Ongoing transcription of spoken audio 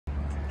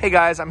Hey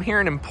guys, I'm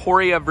here in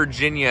Emporia,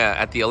 Virginia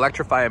at the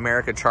Electrify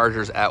America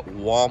chargers at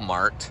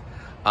Walmart,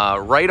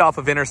 right off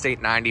of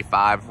Interstate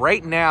 95.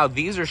 Right now,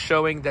 these are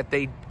showing that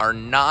they are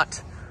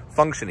not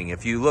functioning.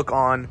 If you look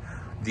on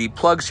the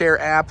PlugShare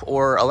app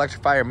or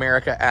Electrify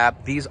America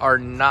app, these are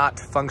not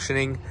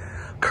functioning.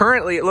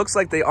 Currently, it looks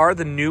like they are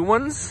the new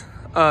ones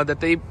that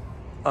they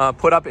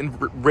put up in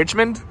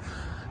Richmond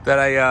that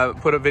I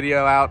put a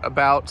video out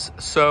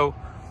about. So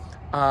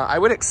I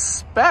would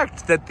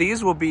expect that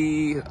these will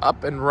be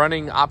up and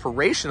running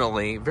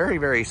operationally very,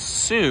 very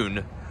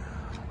soon.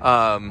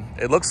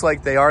 It looks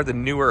like they are the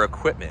newer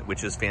equipment,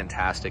 which is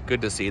fantastic.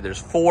 Good to see. There's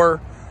 4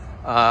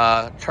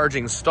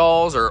 charging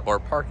stalls or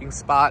parking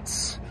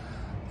spots,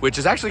 which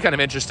is actually kind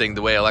of interesting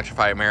the way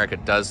Electrify America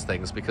does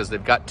things, because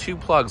they've got 2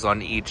 plugs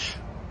on each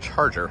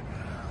charger.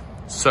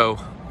 So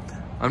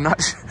I'm not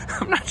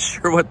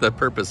sure what the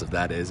purpose of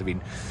that is. I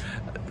mean,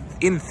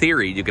 in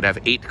theory, you could have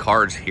 8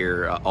 cars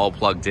here all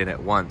plugged in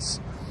at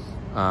once.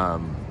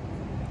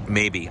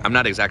 Maybe. I'm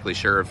not exactly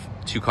sure if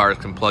 2 cars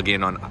can plug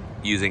in on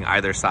using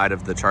either side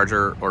of the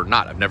charger or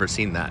not. I've never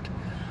seen that.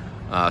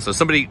 So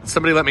somebody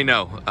let me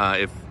know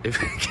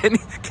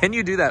if can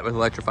you do that with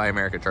Electrify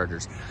America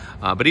chargers?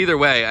 But either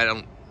way, I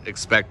don't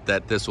expect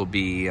that this will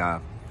be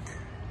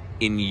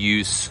in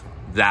use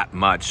that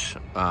much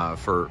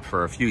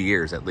for a few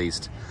years at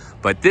least.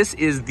 But this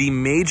is the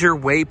major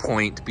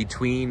waypoint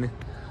between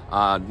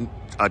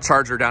a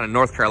charger down in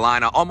North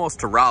Carolina,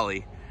 almost to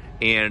Raleigh,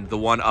 and the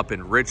one up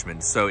in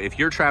Richmond. So if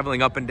you're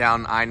traveling up and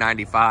down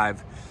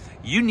I-95,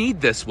 you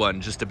need this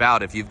one just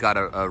about. If you've got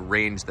a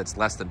range that's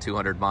less than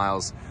 200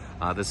 miles,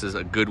 this is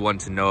a good one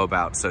to know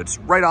about. So it's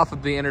right off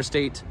of the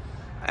interstate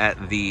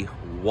at the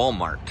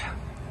Walmart.